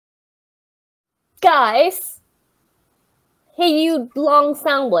guys, hey, you long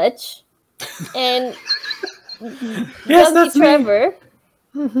sandwich, and Yes, that's Trevor.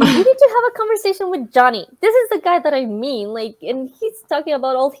 You need to have a conversation with Johnny. This is the guy that I mean, like, and he's talking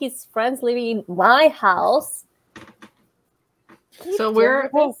about all his friends living in my house. So we're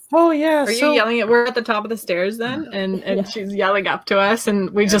yeah. Are you yelling at? We're at the top of the stairs then, and she's yelling up to us, and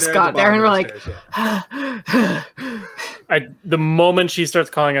we just got there, and we're like, the moment she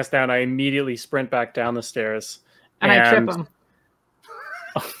starts calling us down, I immediately sprint back down the stairs, and I trip him.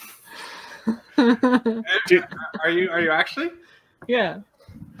 Dude, are you actually? Yeah.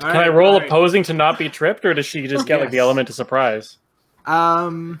 Can I roll opposing to not be tripped, or does she just get like the element of surprise?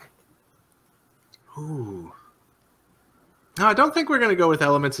 Ooh. No, I don't think we're going to go with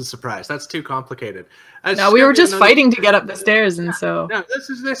elements of surprise. That's too complicated. No, we were just fighting to get up the stairs, and so... No, this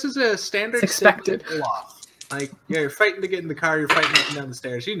is a standard... It's expected. Like, you're fighting to get in the car, you're fighting up and down the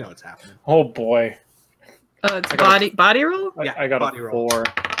stairs. You know what's happening. Oh, boy. It's body roll? Yeah, I got a 4.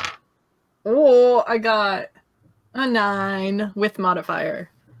 Oh, I got a 9 with modifier.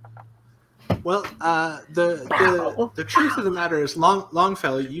 Well, the truth of the matter is,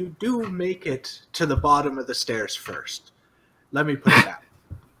 Longfellow, you do make it to the bottom of the stairs first. Let me put it that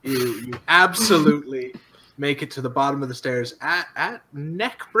way. You absolutely make it to the bottom of the stairs at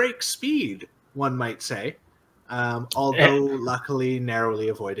neck break speed, one might say. Although luckily narrowly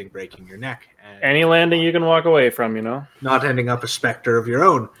avoiding breaking your neck. And any landing you can walk away from, you know? Not ending up a specter of your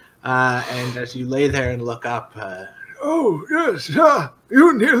own. And as you lay there and look up, oh, yes,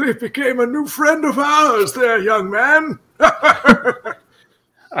 you nearly became a new friend of ours there, young man.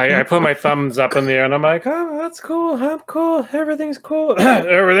 I put my thumbs up in the air and I'm like, oh, that's cool. I'm cool. Everything's cool.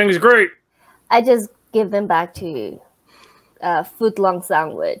 Everything's great. I just give them back to foot-long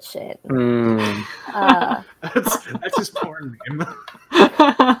sandwich. And, that's his porn name.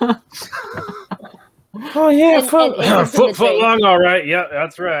 Oh, yeah. And Foot long, all right. Yeah,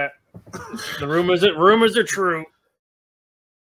 that's right. The rumors are true.